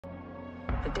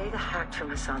The data hacked from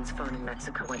Hassan's phone in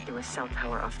Mexico went through a cell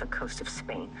tower off the coast of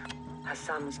Spain.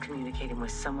 Hassan was communicating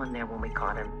with someone there when we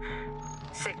caught him.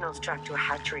 Signals tracked to a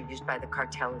hatchery used by the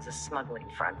cartel as a smuggling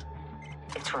front.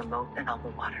 It's remote and on the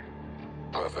water.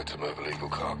 Perfect to move illegal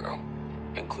cargo,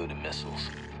 including missiles.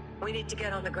 We need to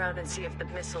get on the ground and see if the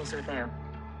missiles are there.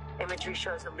 Imagery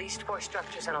shows at least 4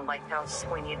 structures and a lighthouse.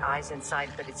 We need eyes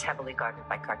inside, but it's heavily guarded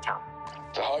by cartel.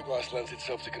 The high glass lends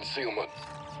itself to concealment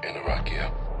in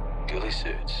Iraqia. Ghillie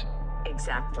suits.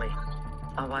 Exactly.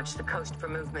 I'll watch the coast for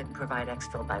movement and provide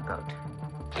exfil by boat.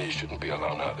 You shouldn't be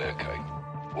alone out there, Kate.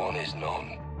 1 is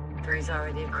none. 3's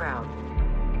already a crowd.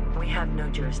 We have no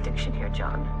jurisdiction here,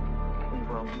 John. We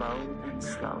roll low and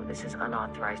slow. This is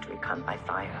unauthorized recon by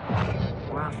fire.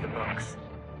 We're off the books.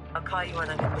 I'll call you when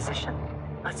I'm in position.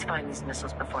 Let's find these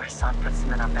missiles before Hassan puts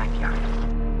them in our backyard.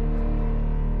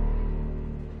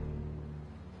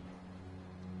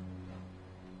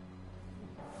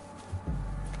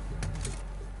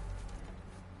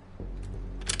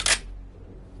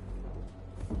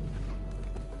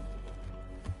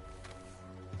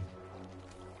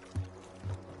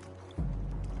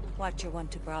 Watcher 1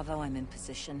 to Bravo, I'm in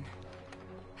position.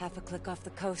 Half a click off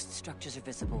the coast, structures are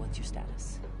visible. What's your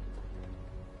status?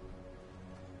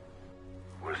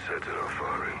 We're set at our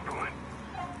firing point.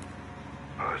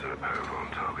 Eyes on a pair of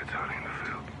armed targets hiding in the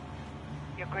field.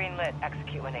 You're green lit.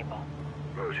 Execute when able.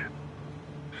 Roger.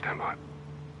 Stand by.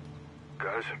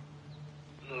 Guys?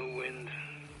 Low wind.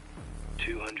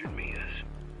 200 meters.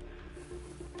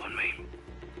 On me.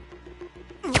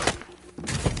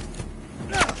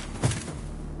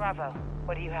 Bravo,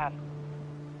 what do you have?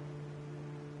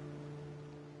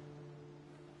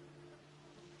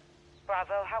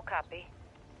 Bravo, how copy?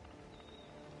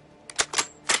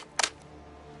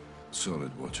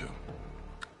 Solid, Watcher.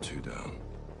 2 down.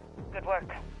 Good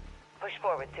work. Push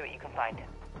forward, see what you can find.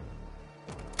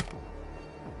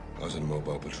 Eyes on the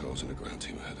mobile patrols and the ground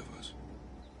team ahead of us.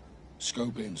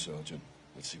 Scope in, Sergeant.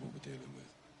 Let's see what we're dealing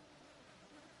with.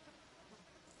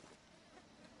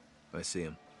 I see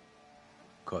him.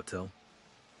 Cartel?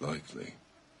 Likely.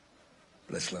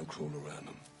 Let's slow crawl around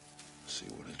them. See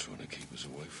what they're trying to keep us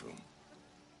away from.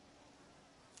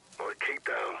 All right, keep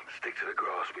down. Stick to the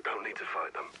grass. We don't need to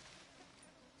fight them.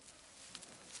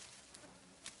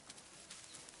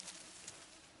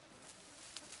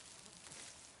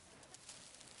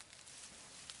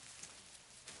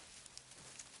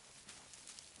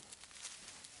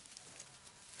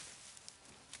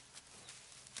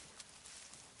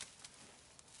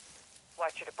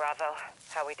 Watcher to Bravo.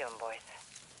 How we doing, boys?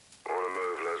 On the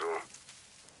move, Laswell.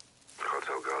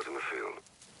 Cartel guards in the field.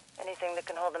 Anything that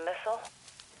can hold a missile?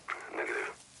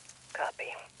 Negative. Copy.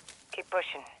 Keep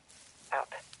pushing.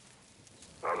 Out.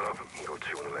 Hold up. You got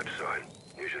 2 on the left side.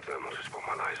 Use your thermal to spot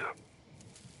my laser.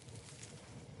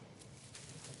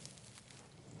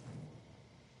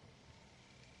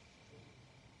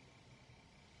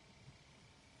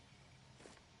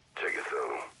 Take your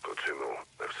thermal. Got 2 more.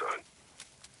 Left side.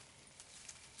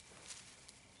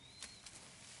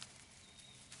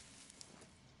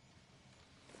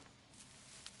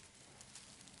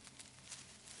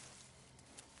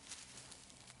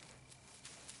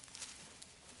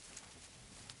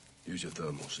 Use your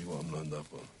thermal, see what I'm lined up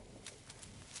on.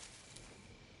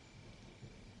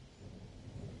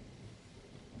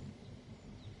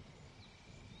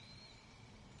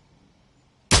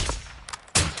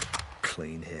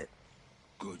 Clean hit.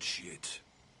 Good shit.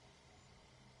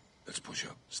 Let's push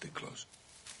up. Stick close.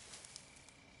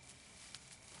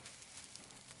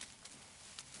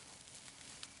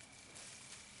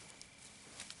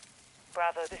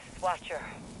 Bravo, this is Watcher.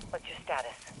 What's your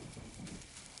status?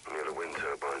 Near the wind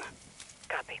turbines.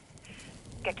 Copy.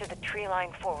 Get to the tree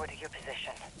line forward of your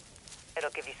position. It'll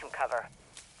give you some cover.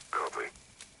 Copy.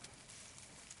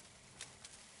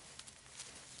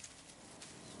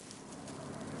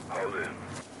 Hold it.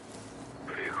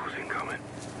 Vehicles incoming.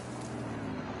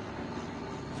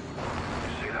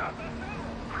 You see that?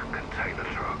 Container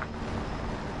truck.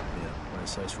 Yeah, right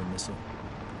size for a missile.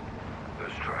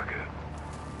 Let's track it.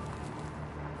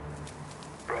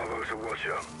 Bravo to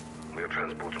Watcher. We are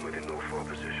transporting within North 4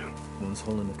 position. One's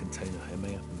holding a container. It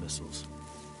may have the missiles.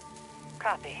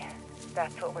 Copy.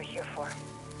 That's what we're here for.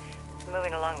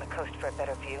 Moving along the coast for a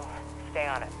better view. Stay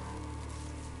on it.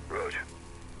 Roger.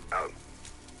 Out.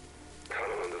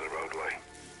 Tunnel under the roadway.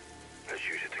 Let's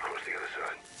use it to cross the other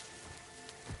side.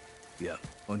 Yeah,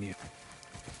 on you.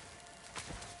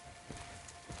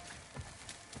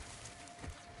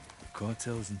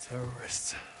 Cartels and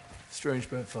terrorists. Strange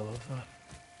bedfellows, huh?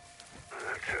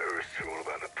 Terrorists are all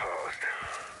about the past.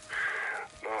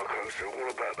 Narcos are all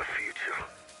about the future.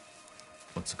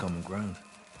 What's the common ground?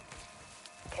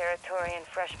 Territory and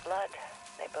fresh blood.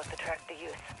 They both attract the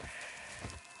youth.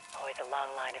 Always a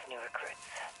long line of new recruits.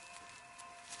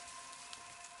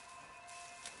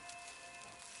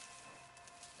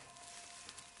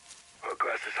 Our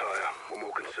glass is higher. We're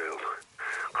more concealed.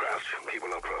 Crouch, keep a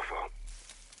low profile.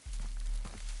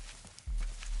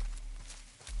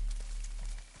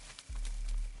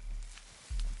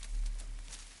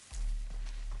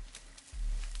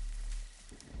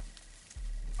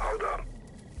 Hold up.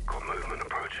 Got movement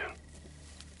approaching.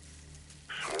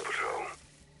 Small patrol.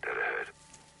 Dead ahead.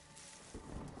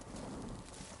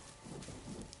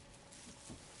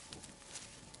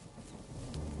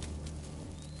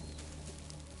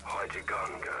 Hide your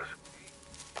gun, Gaz.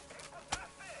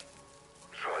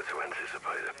 Try to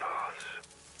anticipate their paths.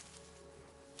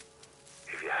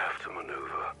 If you have to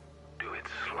maneuver, do it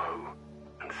slow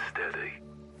and steady.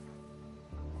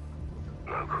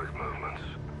 No quick movements.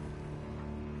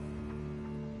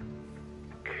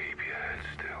 Keep your head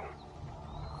still.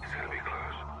 It's gonna be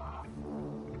close.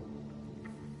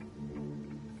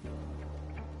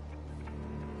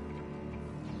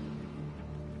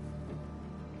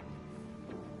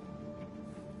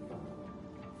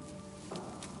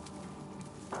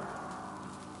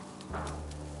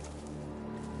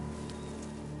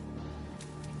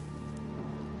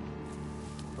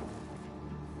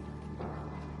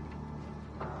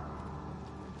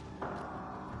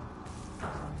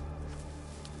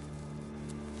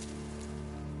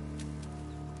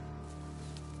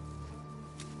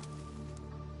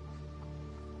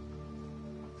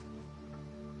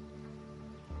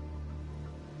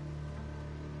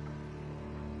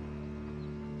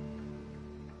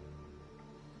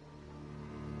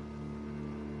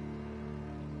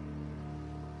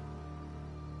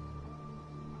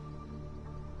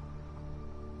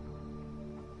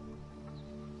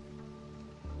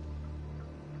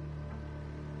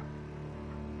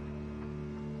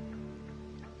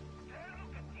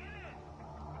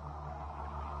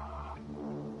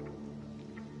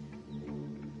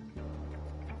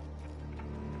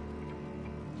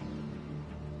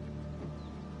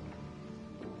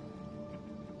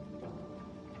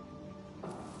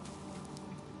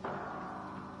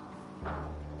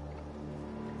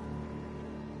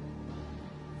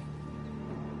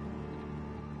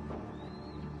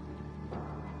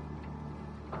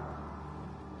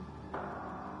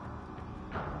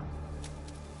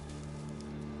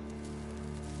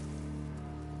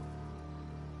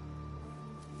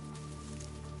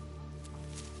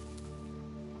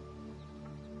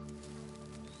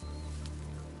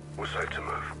 We're safe to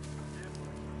move.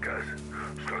 Guys,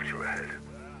 structure ahead.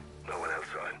 No one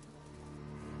outside.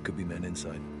 Could be men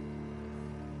inside.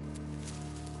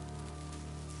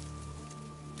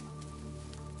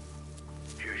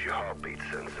 Use your heartbeat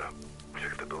sensor.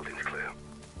 Check the building's clear.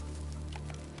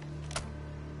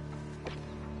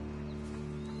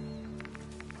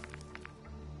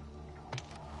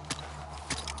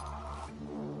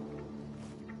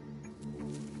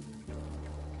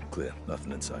 Clear.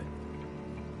 Nothing inside.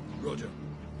 Roger.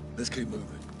 Let's keep moving.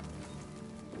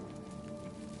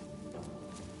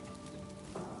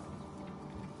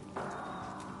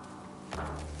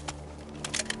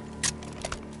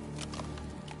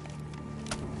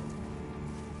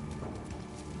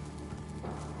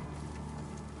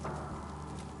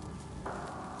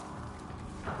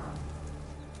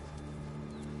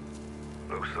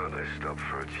 Looks like they stopped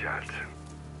for a chat.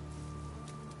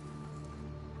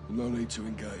 No need to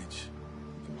engage.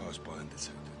 You can pass by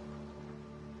undetected.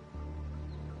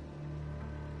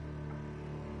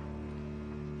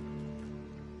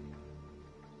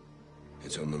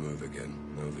 It's on the move again.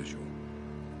 No visual.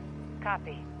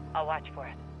 Copy. I'll watch for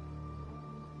it.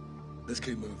 Let's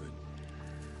keep moving.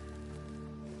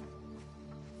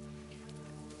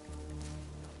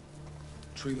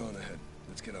 Tree line ahead.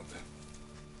 Let's get up there.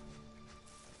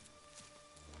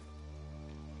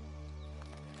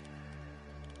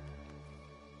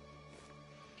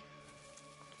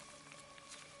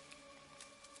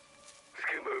 Let's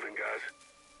keep moving, guys.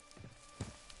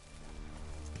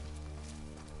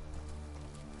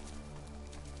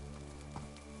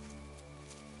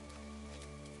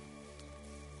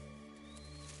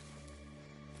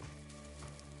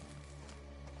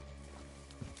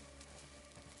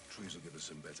 Trees will give us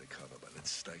some better cover, but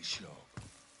let's stay sharp.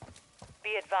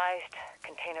 Be advised,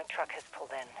 container truck has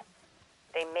pulled in.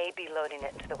 They may be loading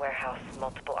it into the warehouse.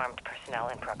 Multiple armed personnel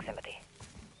in proximity.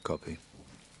 Copy.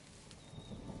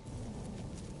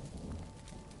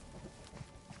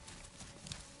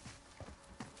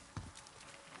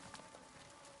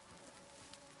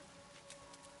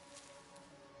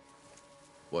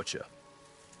 Watcher.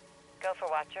 Go for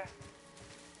Watcher.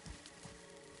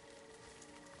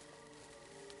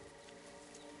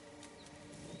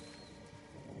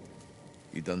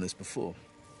 you done this before?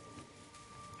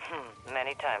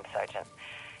 Many times, Sergeant.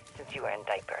 Since you were in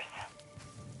diapers.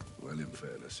 Well, in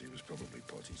fairness, he was probably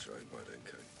potty trained by then,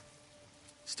 Kate.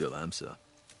 Still am, sir.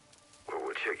 Well,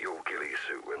 we'll check your ghillie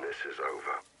suit when this is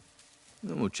over.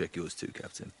 And we'll check yours too,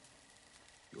 Captain.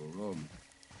 You're on.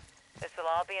 This will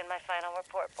all be in my final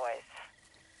report, boys.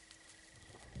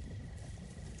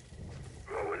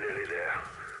 Well, we're nearly there.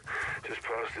 Just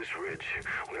past this ridge,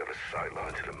 we have a sight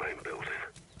line to the main building.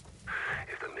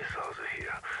 If the missiles are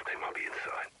here, they might be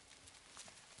inside.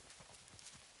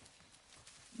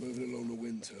 Moving along the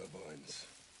wind turbines,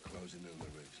 closing in the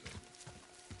ridge.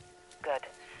 Good.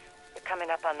 You're coming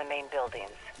up on the main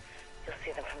buildings. You'll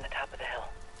see them from the top of the hill.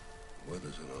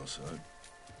 Weather's on our side.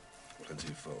 Plenty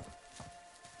of fog.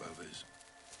 Both is.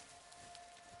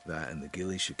 That and the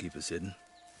ghillie should keep us hidden.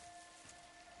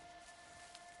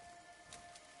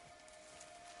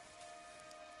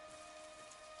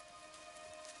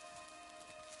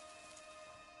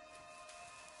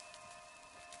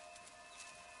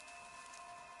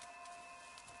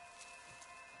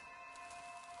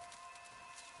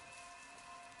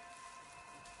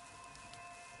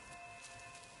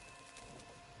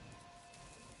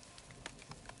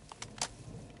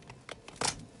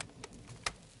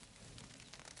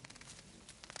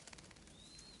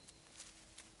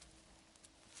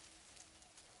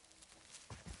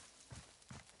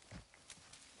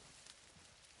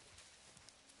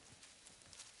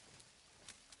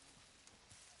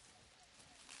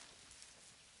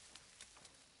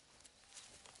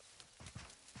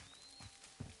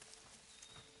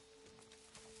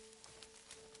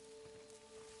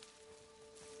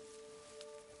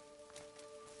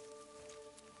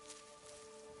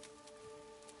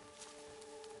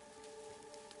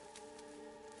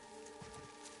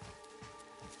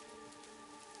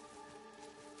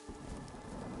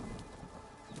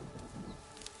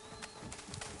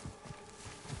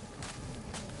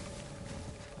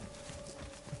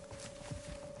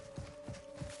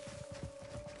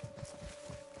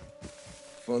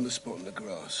 Find a spot in the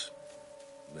grass.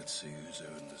 Let's see who's there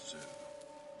in the zoo.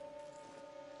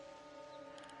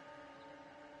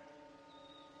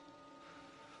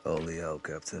 Holy hell,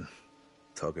 Captain.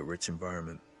 Target-rich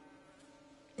environment.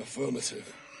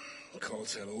 Affirmative.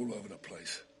 Cartel all over the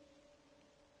place.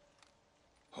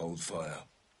 Hold fire.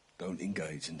 Don't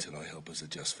engage until I help us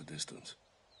adjust for distance.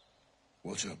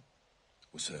 Watch up.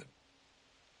 What's that?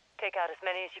 Take out as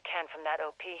many as you can from that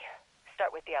OP.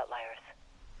 Start with the outliers.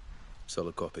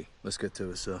 Solid copy. Let's get to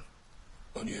it, sir.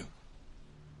 On you.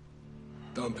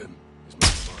 Dump him. He's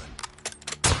not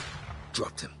mine.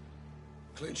 Dropped him.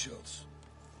 Clean shots.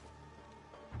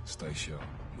 Stay sharp.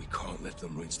 We can't let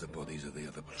them reach the bodies of the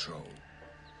other patrol.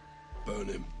 Burn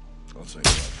him. I'll take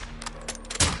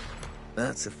that.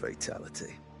 That's a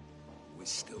fatality. We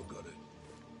still got it.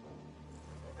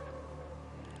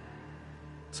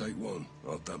 Take one.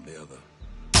 I'll dump the other.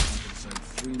 You can send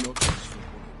 3 notches for a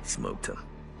bullet. Smoked him.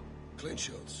 Clean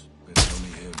shots. It's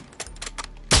only him.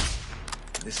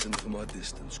 Listen for my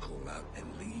distance call out and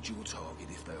lead your target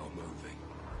if they are moving.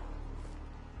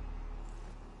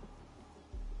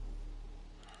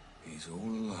 He's all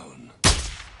alone.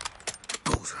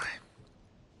 Bullseye.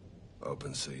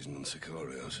 Open season on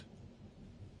Sicarios.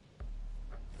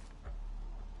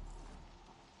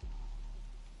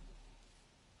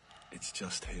 It's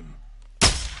just him.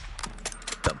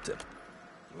 Dumped him.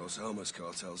 Los Alamos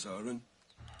cartel siren.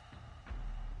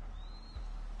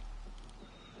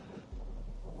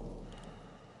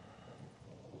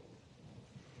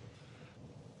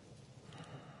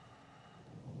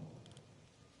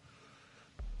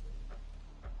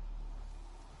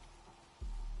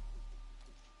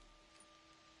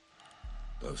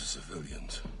 Those are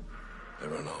civilians.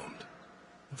 They're unarmed.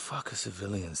 The fuck are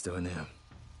civilians doing here?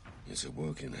 It's a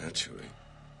working hatchery.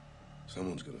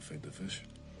 Someone's got to feed the fish.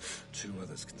 2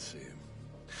 others can see him.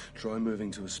 Try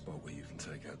moving to a spot where you can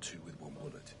take out 2 with 1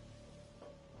 bullet.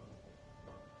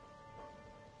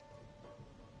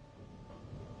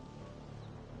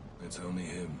 It's only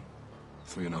him.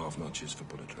 3.5 notches for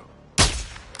bullet drop.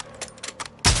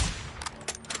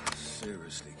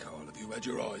 Seriously, Carl, have you had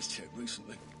your eyes checked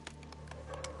recently?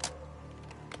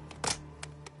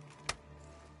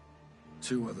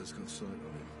 2 others got sight on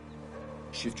him.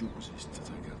 Shift your position to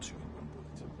take out 2 with 1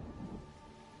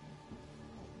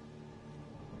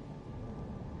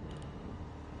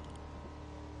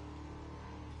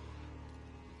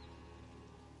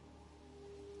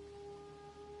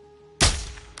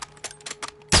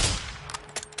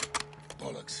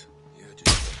 bullet. Bollocks. Yeah,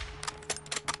 just...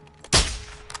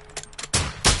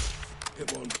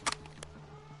 Hit 1.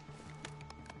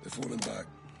 They're falling back.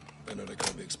 They know they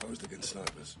can't be exposed against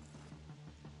snipers.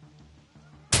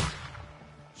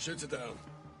 Shoot her down.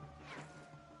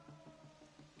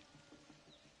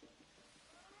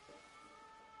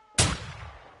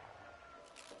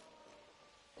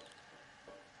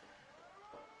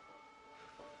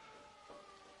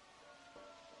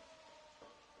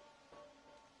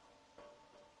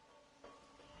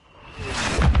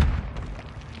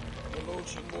 The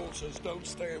launching mortars don't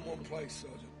stay in one place,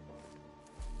 Sergeant.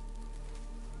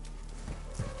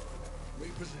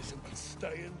 Reposition, but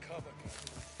stay in cover.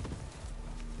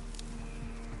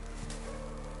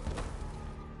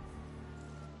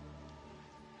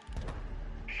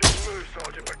 Shouldn't move,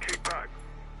 Sergeant, but keep back.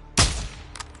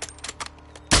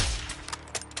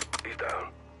 He's down.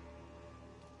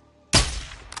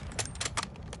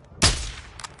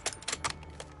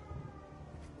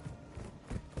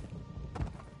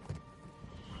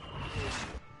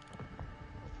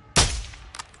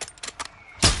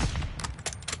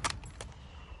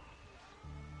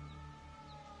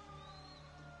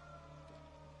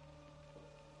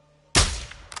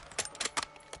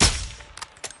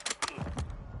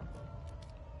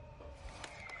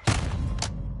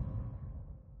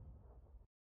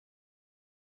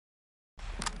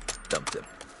 Dumped him.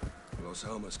 Los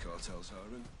Alamos cartel's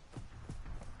hiring.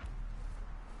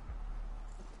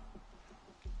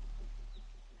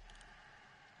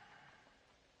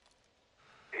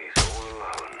 He's all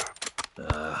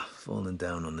alone. Falling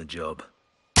down on the job.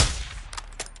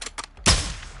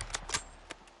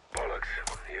 Bollocks,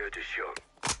 he heard your shot.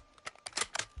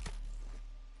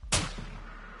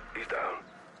 He's down.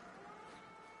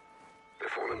 They're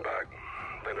falling back.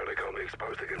 They know they can't be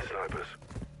exposed against snipers.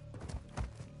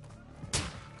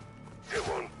 Hit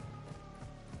one.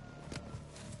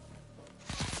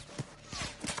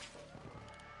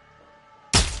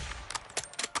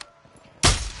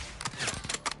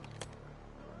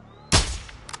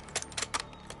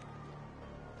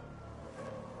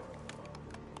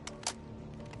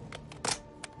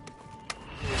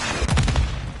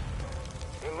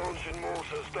 They're launching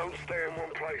mortars. Don't stay in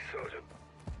one place, Sergeant.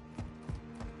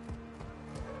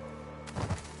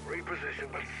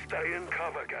 Reposition, but stay in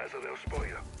cover, Gaz, or they'll spot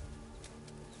you.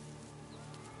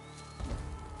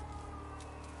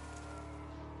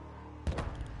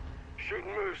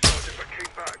 Shouldn't move, Sergeant, but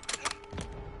keep back.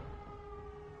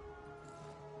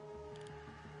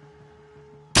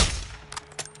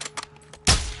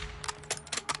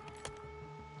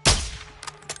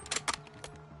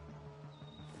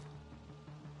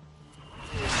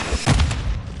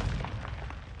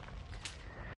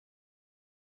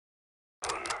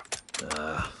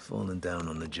 Falling down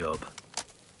on the job.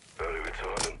 Early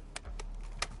retirement.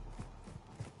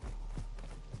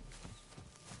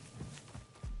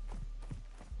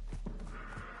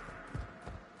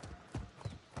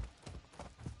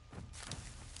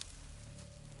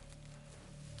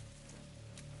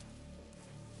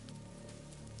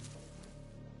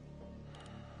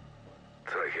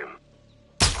 Take him.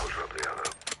 I'll drop the other.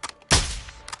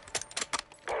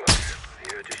 Bollocks,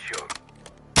 he heard your shot.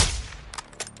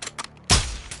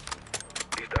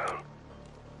 He's down.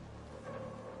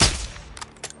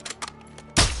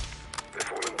 They're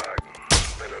falling back.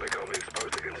 They know they can't be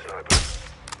exposed against snipers.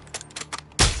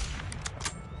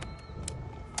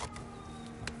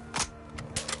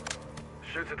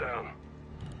 Shoot her down.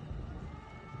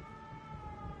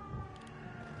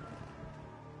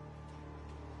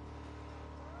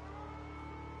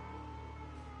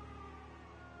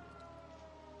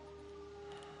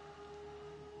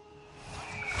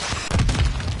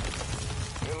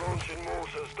 They're launching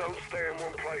mortars. Don't stay in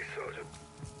one place, Sergeant.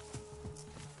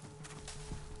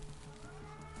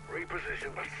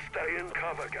 Reposition, but stay in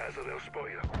cover, Gaz, or they'll spot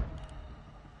you.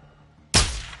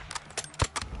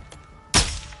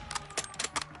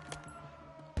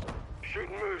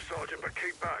 Shouldn't move, Sergeant, but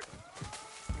keep back.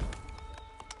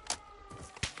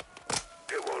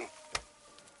 Hit one.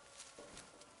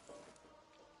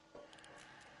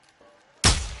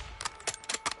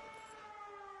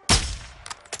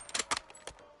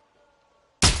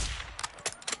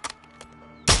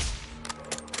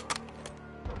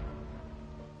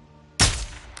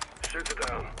 Shoot her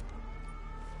down.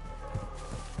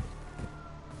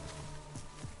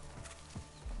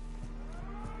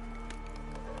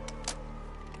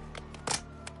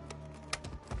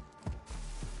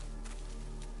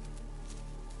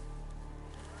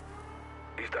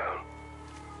 He's down.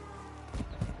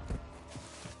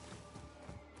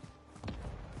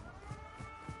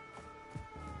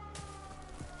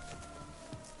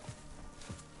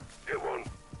 Hit one.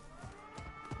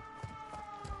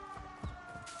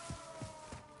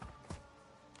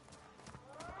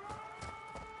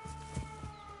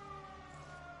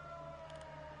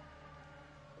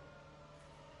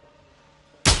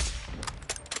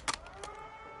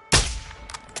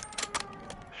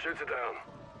 are down.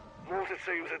 Mortar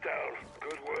teams are down.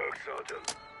 Good work,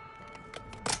 Sergeant.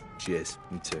 Cheers,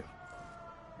 me too.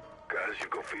 Guys, you've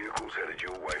got vehicles headed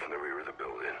your way from the rear of the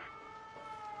building.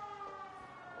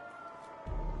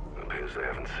 It appears they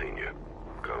haven't seen you.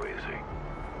 Go easy.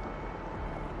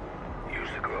 Use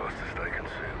the glass to stay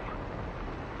concealed.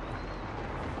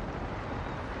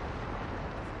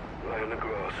 Lay in the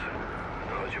grass and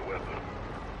hide your weapon.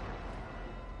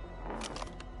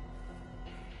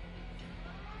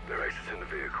 There are exits in the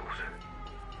vehicles.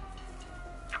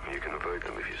 You can avoid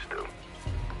them if you're still.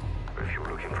 But if you're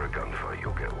looking for a gunfight,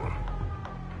 you'll get one.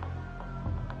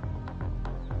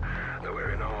 They're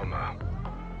wearing armor.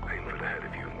 Aim for the head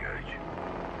if you engage.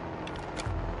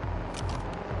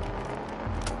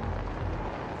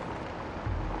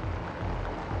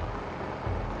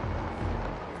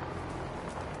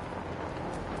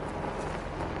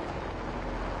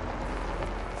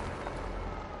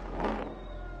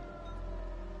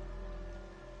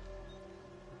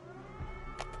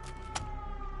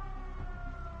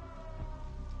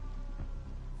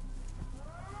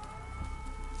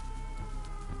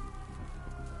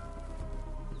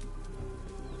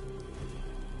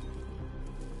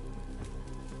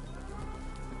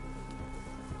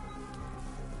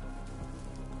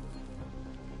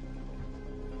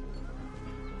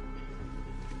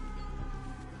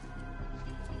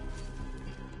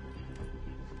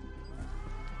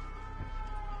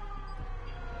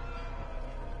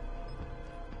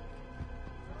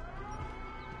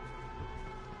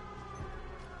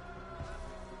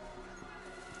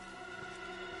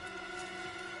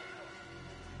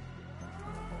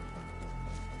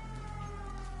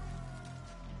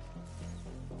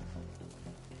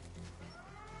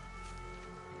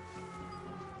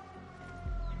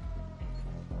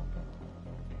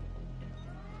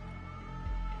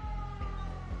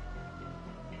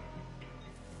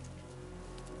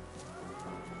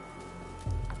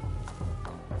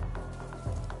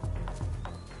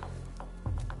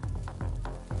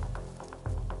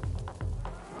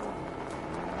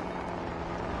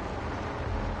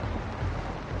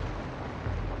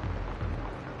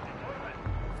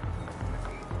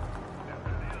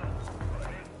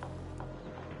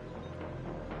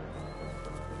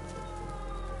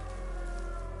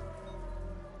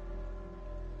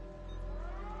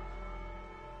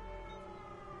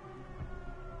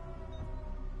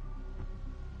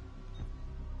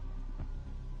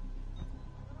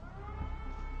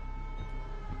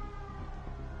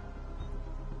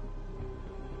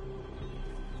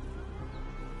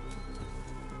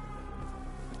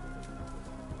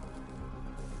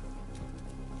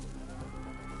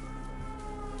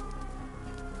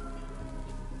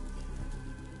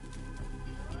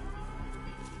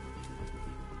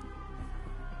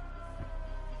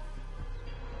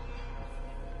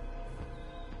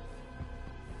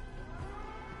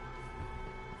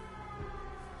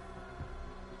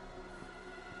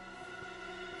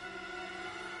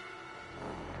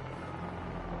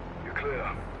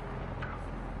 Clear.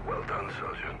 Well done,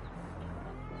 Sergeant.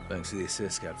 Thanks for the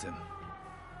assist, Captain.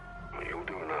 You're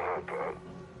doing the hard part.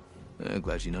 I'm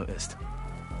glad you noticed.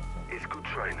 It's good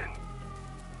training.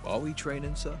 Are we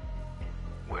training, sir?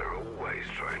 We're always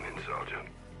training, Sergeant.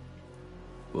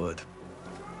 Word.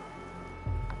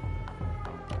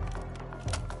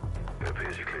 It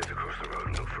appears you cleared across the road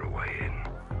and look for a way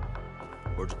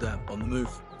in. Roger that. On the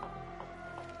move.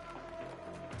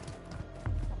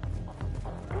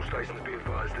 All stations be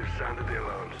advised they've sounded the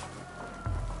alarms.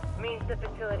 Means the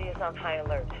facility is on high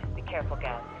alert. Be careful,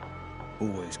 Gaz.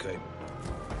 Always, Kate.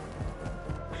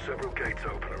 Several gates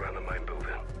open around the main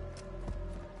building.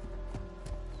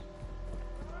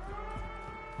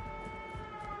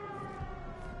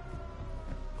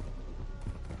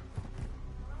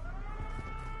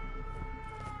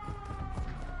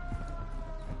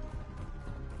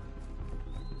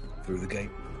 Through the gate.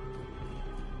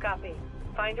 Copy.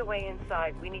 Find a way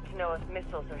inside. We need to know if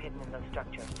missiles are hidden in those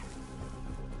structures.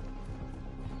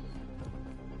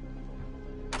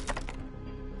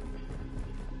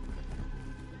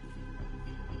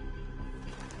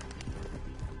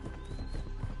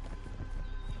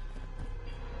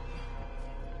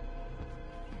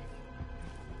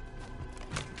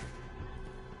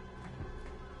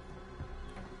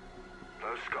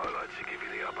 Those skylights should give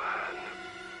you the upper hand.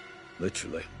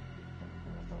 Literally.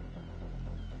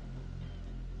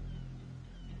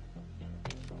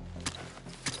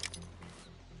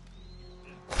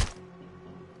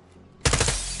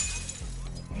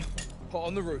 Hot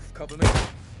on the roof, cover me.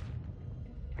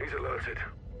 He's alerted.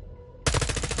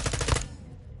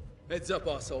 Heads up,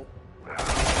 arsehole.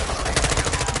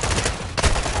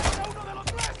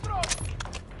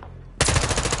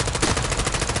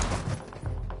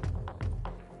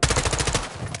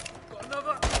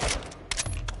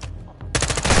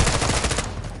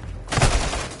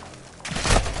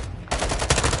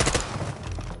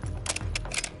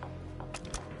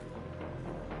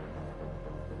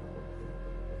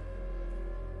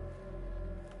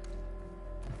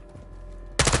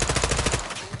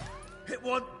 Hit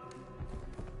one!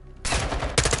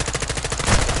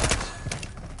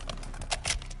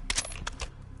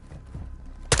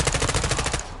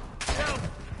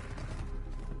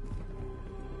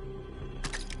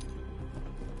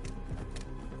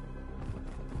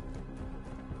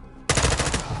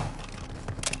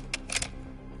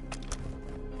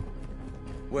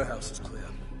 Warehouse is clear.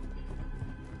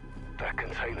 That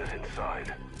container's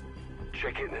inside.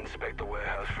 Check it and inspect the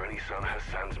warehouse for any Son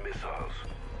Hassan's missiles.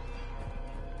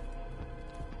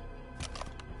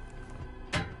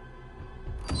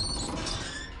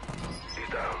 He's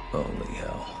down. Holy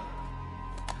hell.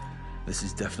 This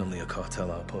is definitely a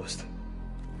cartel outpost.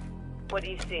 What do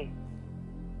you see?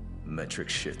 Metric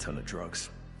shit ton of drugs.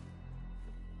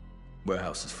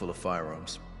 Warehouse is full of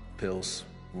firearms, pills,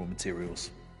 raw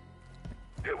materials.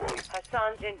 Hit one.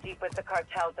 Hassan's in deep with the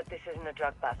cartel, but this isn't a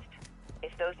drug bust.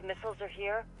 If those missiles are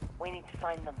here, we need to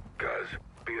find them. Guys,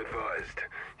 be advised.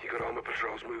 You got armor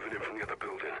patrols moving in from the other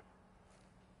building.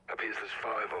 Appears there's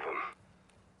 5 of them.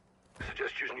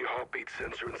 Suggest using your heartbeat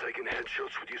sensor and taking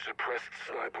headshots with your suppressed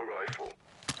sniper rifle.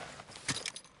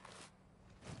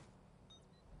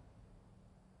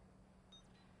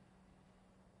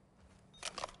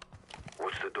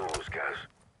 Watch the doors, Gaz.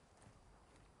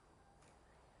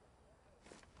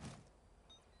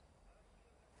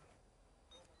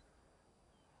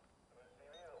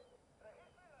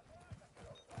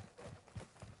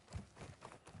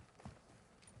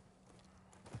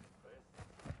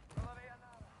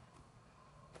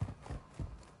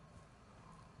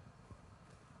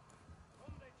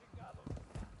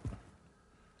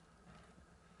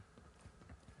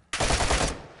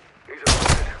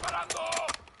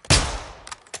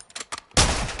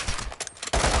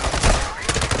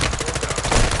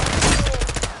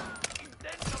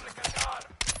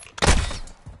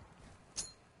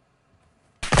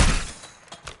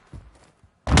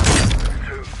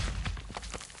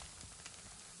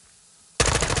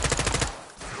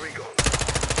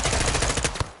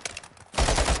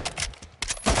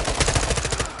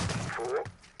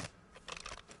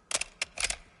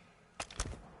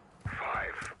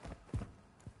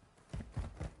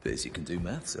 Piss, you can do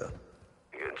math, sir.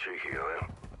 You getting cheeky, I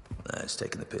am. Nah, it's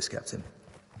taking the piss, Captain.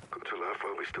 Got to laugh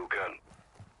while we still can.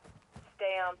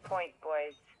 Stay on point,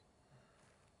 boys.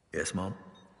 Yes, Mom?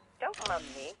 Don't mum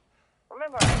me.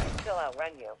 Remember, I can still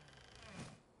outrun you.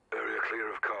 Area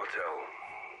clear of cartel.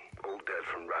 All dead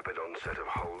from rapid onset of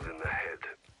holes in the head.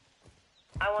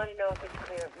 I want to know if it's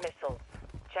clear of missiles.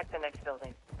 Check the next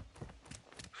building.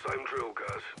 Same drill,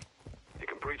 guys. You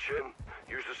can breach in,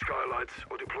 use the skylights,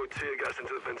 or deploy tear gas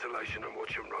into the ventilation and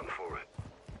watch them run for it.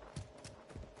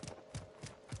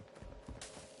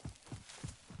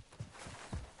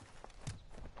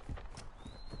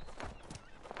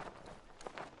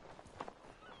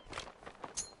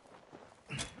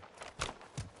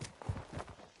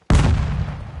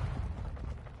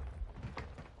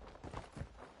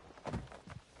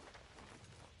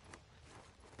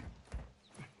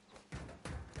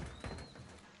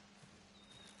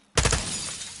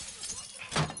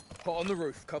 Pot on the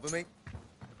roof, cover me.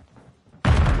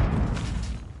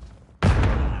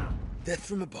 Death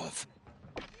from above.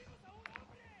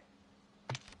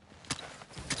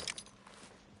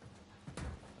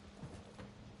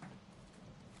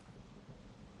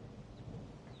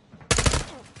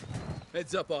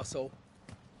 Heads up, arsehole.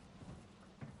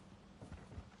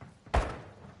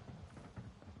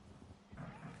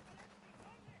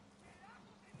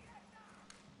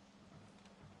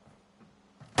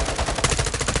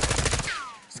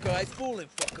 Sky's falling,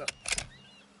 fucker.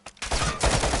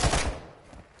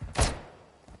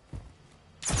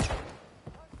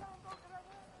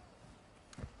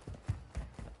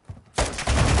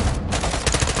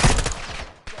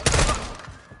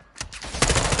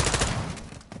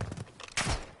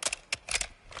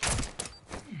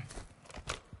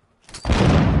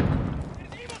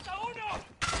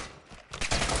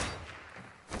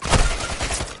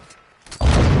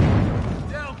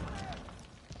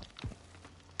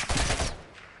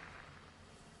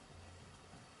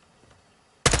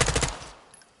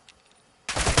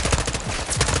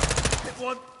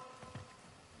 One.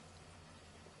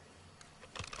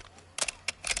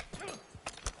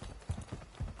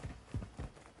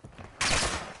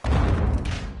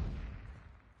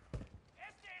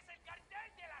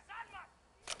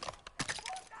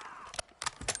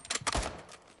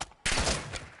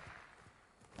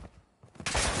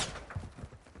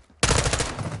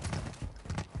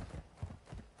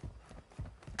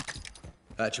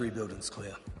 Hatchery building's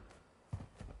clear.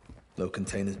 No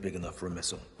container's big enough for a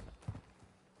missile.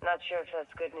 Not sure if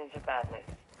that's good news or bad news.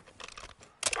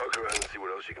 Poke around and see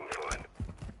what else you can find.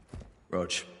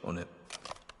 Rog, on it.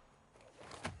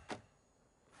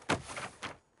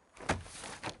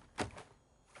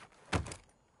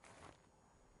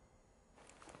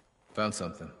 Found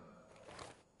something.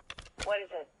 What is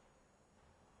it?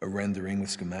 A rendering with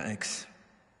schematics.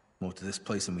 More to this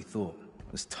place than we thought.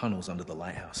 There's tunnels under the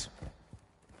lighthouse.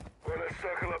 Well, let's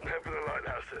circle up and head for the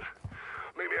lighthouse then.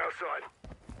 Meet me outside.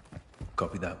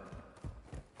 Copy that.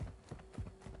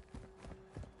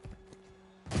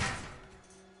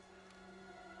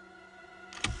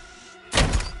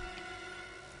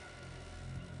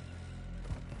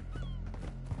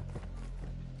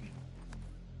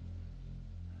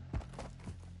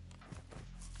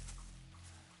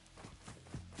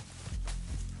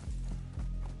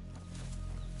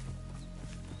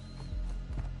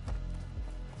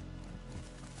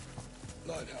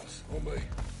 Lighthouse, on me.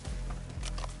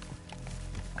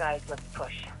 Guys, let's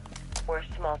push. We're a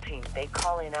small team. They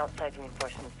call in outside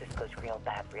reinforcements. This goes real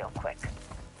bad real quick.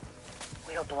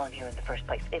 We don't belong here in the first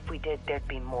place. If we did, there'd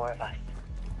be more of us.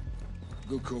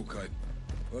 Good call, Kate.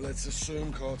 Well, let's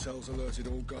assume cartel's alerted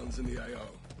all guns in the AO.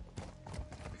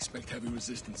 Expect heavy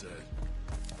resistance ahead.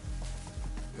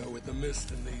 You know, with the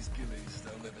mist and these gillies,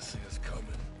 they'll never see us coming.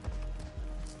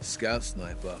 Scout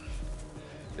sniper.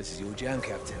 This is your jam,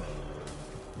 Captain.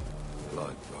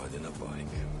 Like riding a bike.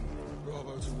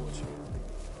 Bravo to watch you.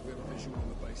 We have a visual on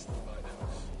the base of the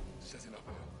lighthouse. Setting up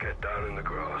here. Get down in the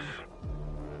grass.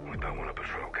 We don't want a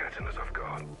patrol catching us off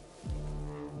guard.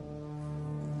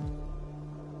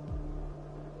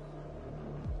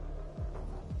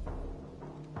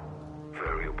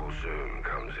 Variable zoom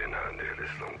comes in handy at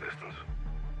this long distance.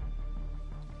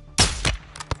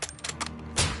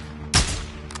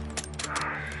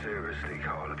 Seriously,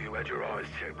 Carl, have you had your eyes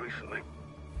checked recently?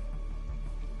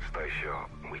 Stay sharp.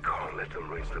 We can't let them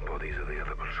reach the bodies of the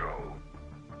other patrol.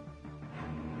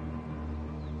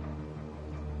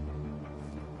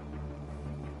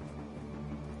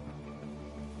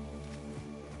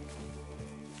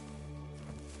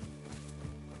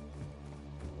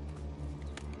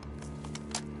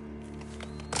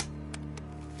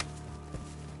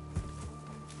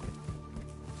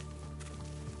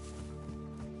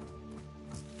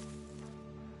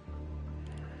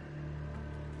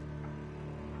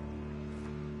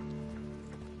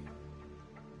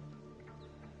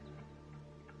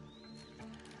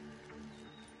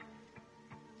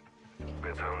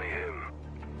 It's only him.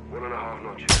 1.5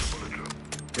 notches, bullet drop.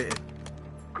 Hit it.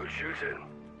 Good shooting.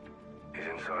 He's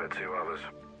inside 2 others.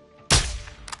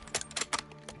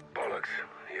 Bollocks.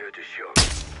 He heard your shot.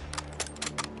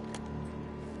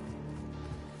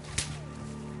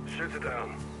 Shoot it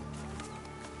down.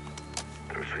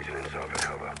 They're retreating inside for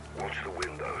cover. Watch the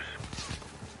windows.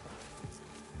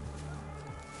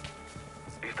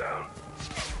 He's down.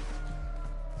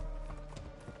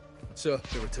 Sir,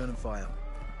 they're returning fire.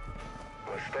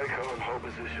 Let's stay calm, hold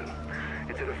position.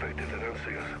 It's ineffective, they don't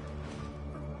see us.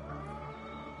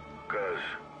 Guys,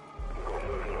 we've got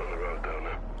movement on the road down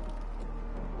there.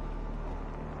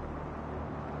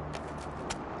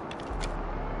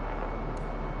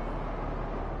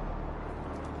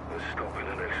 Let's stop in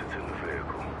and exit in the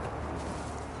vehicle.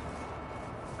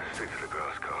 Stick to the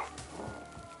grass, Carl.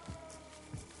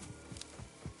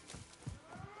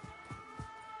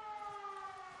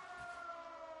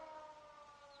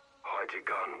 Hide your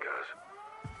gun, Gaz.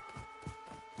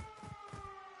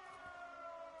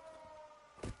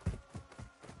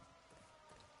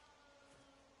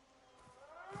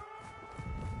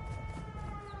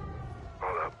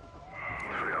 Hold up.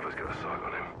 3 others get a sight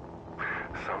on him.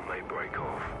 Some may break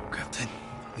off. Captain,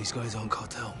 these guys aren't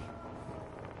cartel.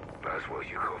 Laswell,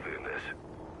 you copying this?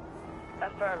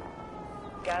 Affirm.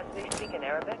 Guys, they speak in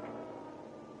Arabic?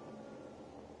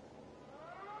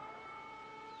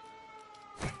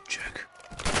 Check.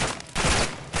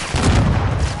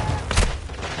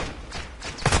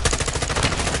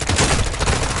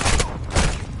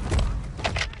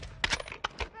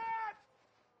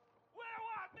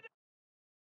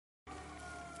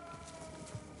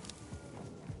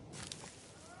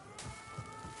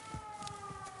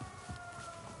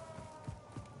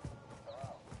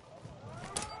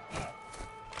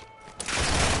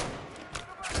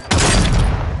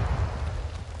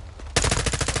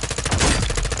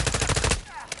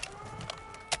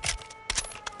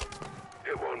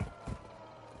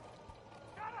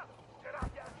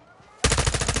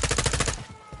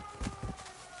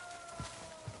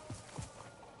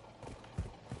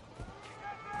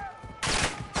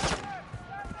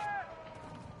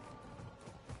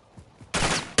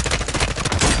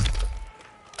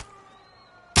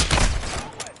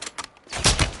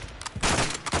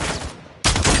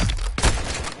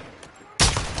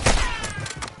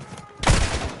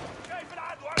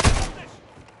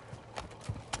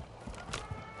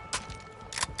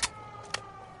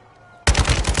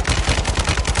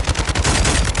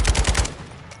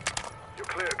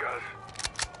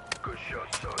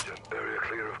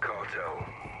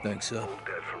 Thanks, sir. All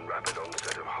dead from rapid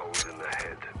onset of holes in the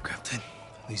head. Captain,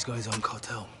 these guys aren't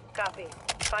cartel. Copy.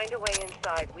 Find a way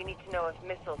inside. We need to know if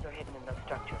missiles are hidden in those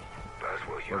structures.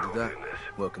 Laswell, you're Roger that. holding this.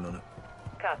 Working on it.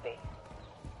 Copy.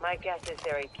 My guess is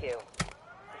they're AQ.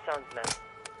 Hassan's men.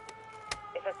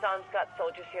 If Hassan's got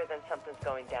soldiers here, then something's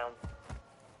going down.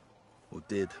 Or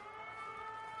did.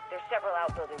 There's several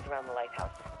outbuildings around the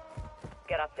lighthouse.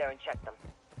 Get up there and check them.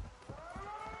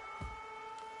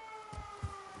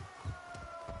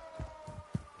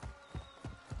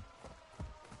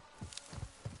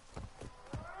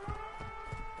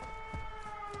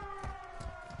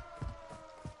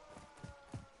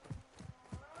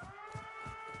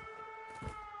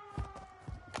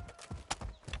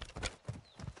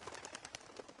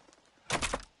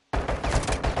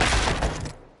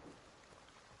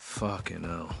 Fucking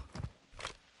hell.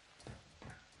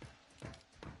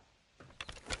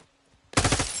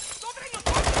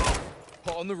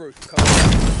 Hot on the roof, cover me.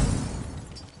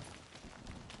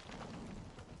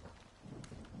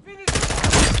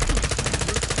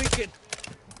 Roof leaking.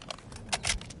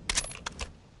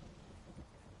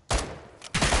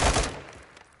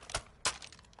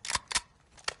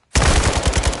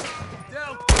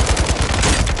 Down.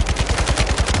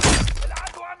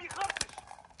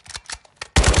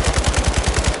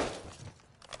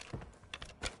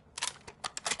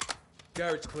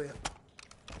 Garage clear.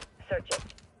 Search it.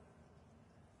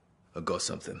 I got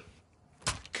something.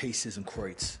 Cases and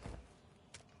crates.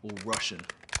 All Russian.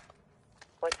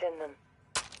 What's in them?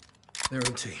 They're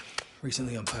empty.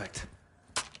 Recently unpacked.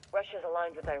 Russia's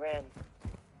aligned with Iran.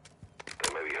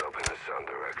 They may be helping Hassan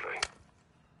directly.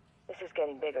 This is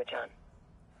getting bigger, John.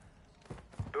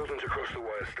 Buildings across the way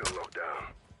are still locked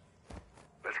down.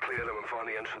 Let's clear them and find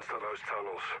the entrance to those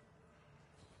tunnels.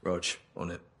 Rog, on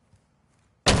it.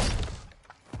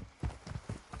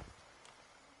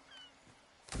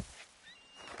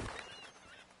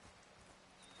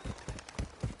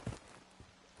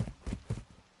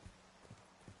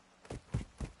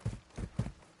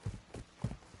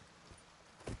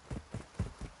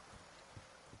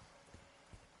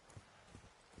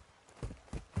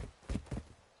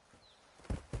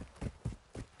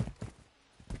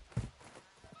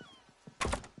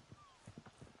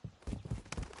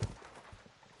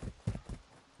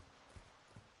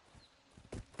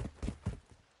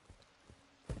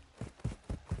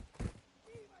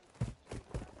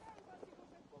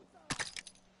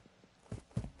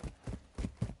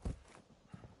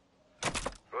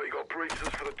 You got breaches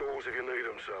for the doors if you need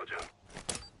them, Sergeant.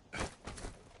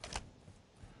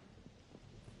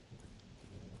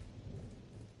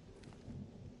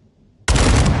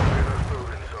 Clear those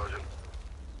buildings, Sergeant.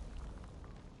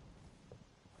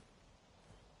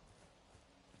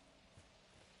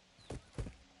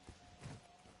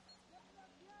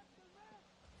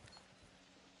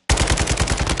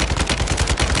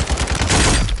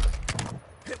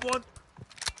 Hit one.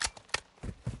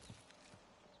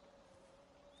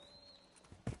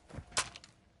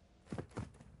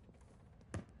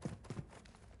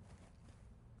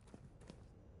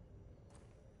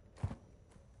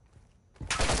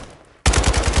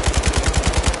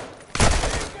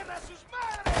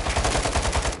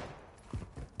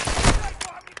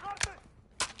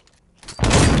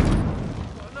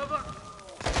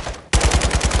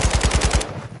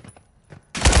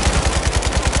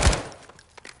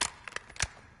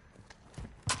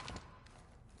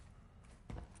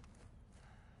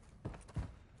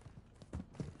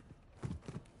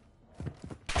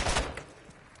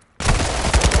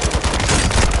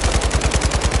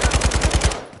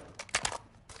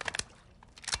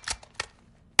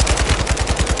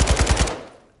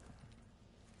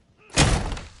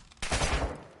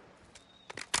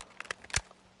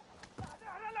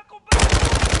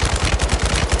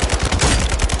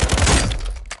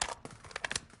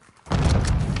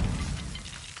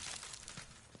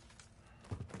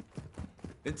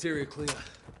 Interior clear.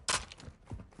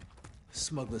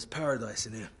 Smuggler's paradise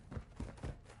in here.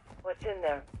 What's in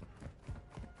there?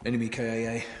 Enemy KAA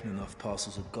and enough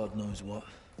parcels of God knows what.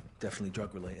 Definitely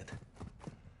drug related.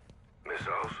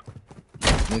 Missiles?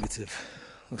 Negative.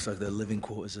 Looks like they're living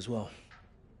quarters as well.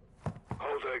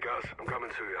 Hold there, Gaz. I'm coming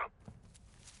to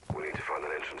you. We need to find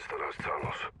an entrance to those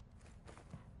tunnels.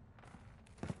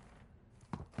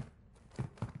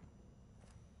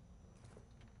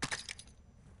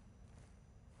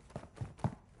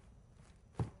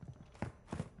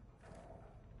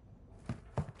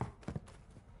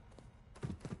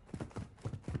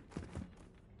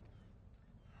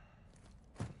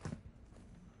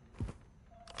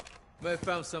 May have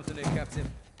found something here,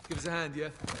 Captain. Give us a hand, yeah?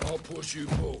 I'll push you,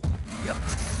 Paul. Yep.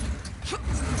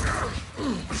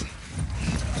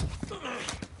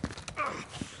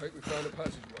 Take, we found a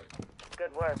passageway.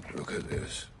 Good work. Look at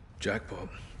this. Jackpot.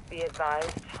 Be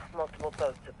advised, multiple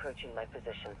boats approaching my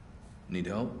position. Need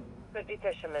help? Could be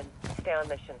fishermen. Stay on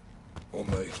mission. On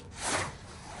me.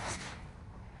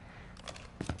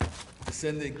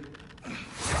 Descending.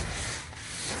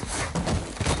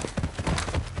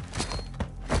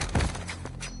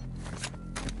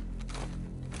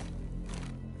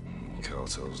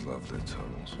 Cartels love their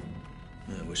tunnels.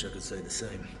 I wish I could say the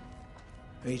same.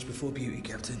 Age before beauty,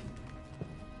 Captain.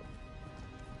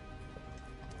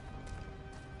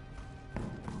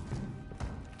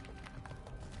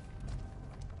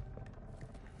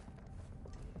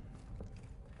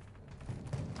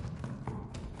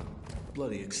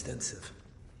 Bloody extensive.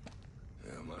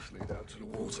 Yeah, must lead out to the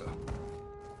water.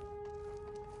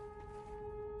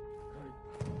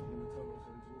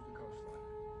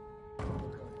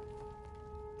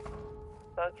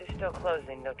 Boats are still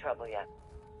closing, no trouble yet.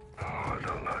 Oh, I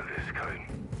don't know this,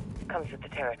 Kane. Comes with the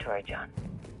territory, John.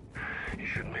 You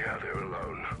shouldn't be out there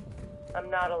alone. I'm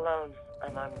not alone.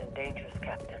 I'm armed and dangerous,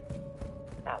 Captain.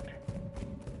 Out.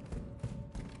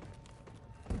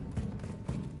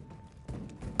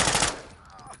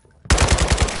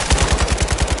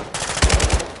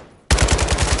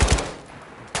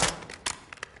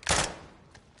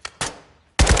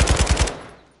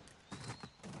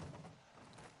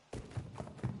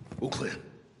 All clear.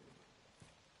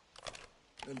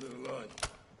 End of the line.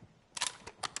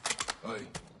 Hey,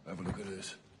 have a look at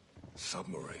this.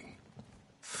 Submarine.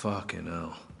 Fucking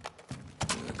hell.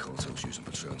 Yeah, cartels use them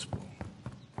for transport.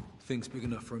 Thing's big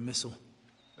enough for a missile.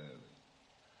 Barely.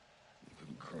 You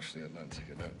couldn't cross the Atlantic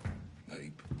in that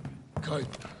heap. Kate,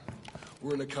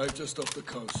 we're in a cave just off the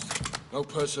coast. No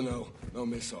personnel, no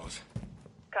missiles.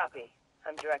 Copy.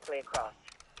 I'm directly across.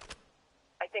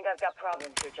 I think I've got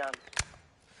problems here, John.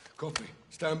 Copy.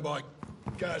 Stand by.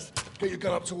 Gaz, get your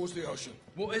gun up towards the ocean.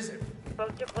 What is it?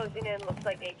 Boats are closing in, looks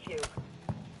like HQ.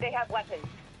 They have weapons.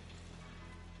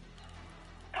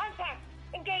 Contact!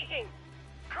 Engaging!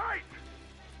 Kate!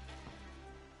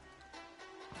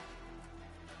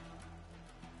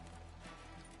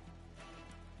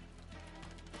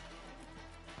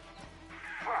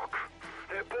 Fuck!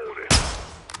 They're boarding!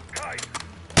 Kate!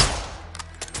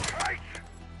 Kate!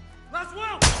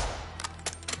 Laswell!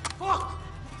 Fuck!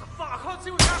 Fuck, I can't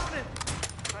see what's happening!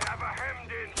 They have her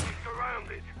hemmed in. She's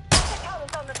surrounded. The hell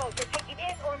is on the boat? You're taking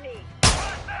it or me?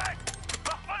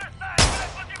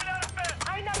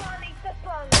 أين مالي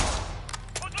تسلم؟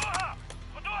 خدوها!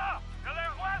 خدوها! يلا يا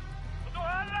اخوان!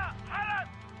 خدوها هلا! حالا!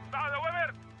 بعد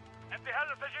اوامر! انت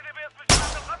هلا سجلي باسم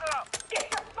الجماعة الخضراء! Get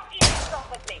your fucking hands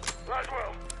off of me!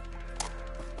 Laswell!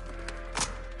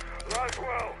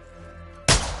 Laswell!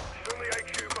 She's on the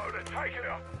HQ motor. Take it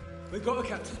up. They got her,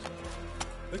 Captain.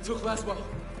 They took Laswell.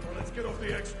 Well, let's get off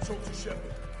the X and talk to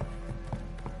Shepard.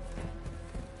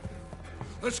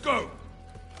 Let's go!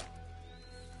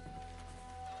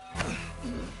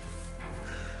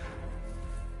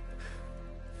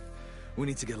 We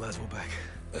need to get Laswell back.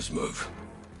 Let's move.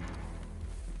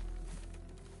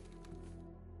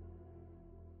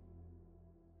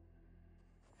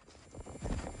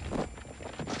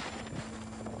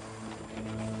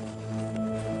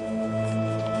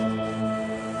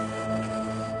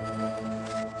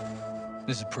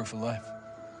 This is proof of life.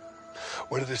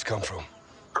 Where did this come from?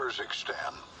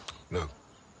 Urzikstan, Look,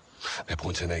 they're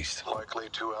pointing east. likely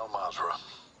to Al Mazrah.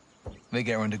 They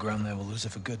get her underground there, we'll lose her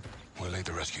for good. We'll lead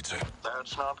the rescue team.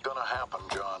 That's not gonna happen,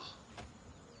 John.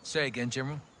 Say again,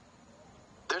 General.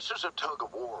 This is a tug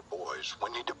of war, boys. We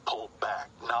need to pull back,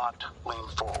 not lean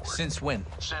forward. Since when?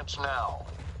 Since now.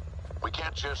 We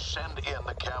can't just send in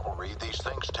the cavalry. These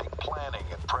things take planning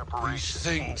and These preparation.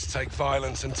 things take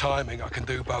violence and timing. I can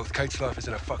do both. Kate's life is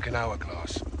in a fucking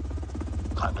hourglass.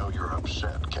 I know you're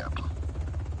upset, Captain.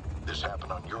 This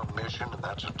happened on your mission, and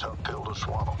that's a tough pill to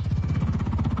swallow.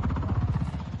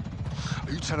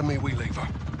 Are you telling me we leave her?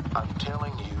 I'm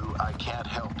telling you I can't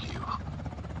help you,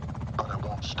 but I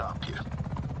won't stop you.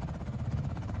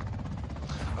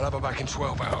 I'll have her back in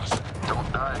 12 hours.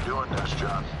 Don't die doing this,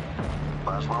 John.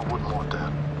 Laswell wouldn't want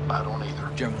that. I don't either.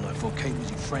 General, I thought Kate was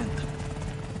your friend.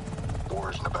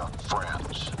 War isn't about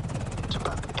friends. It's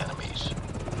about enemies.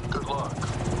 Good luck.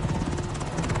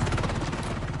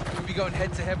 We'll be going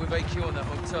head-to-head with AQ on that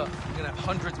boat tough. We're gonna have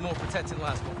hundreds more protecting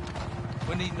Laswell.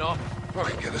 We need an army.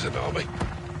 I can get us an army.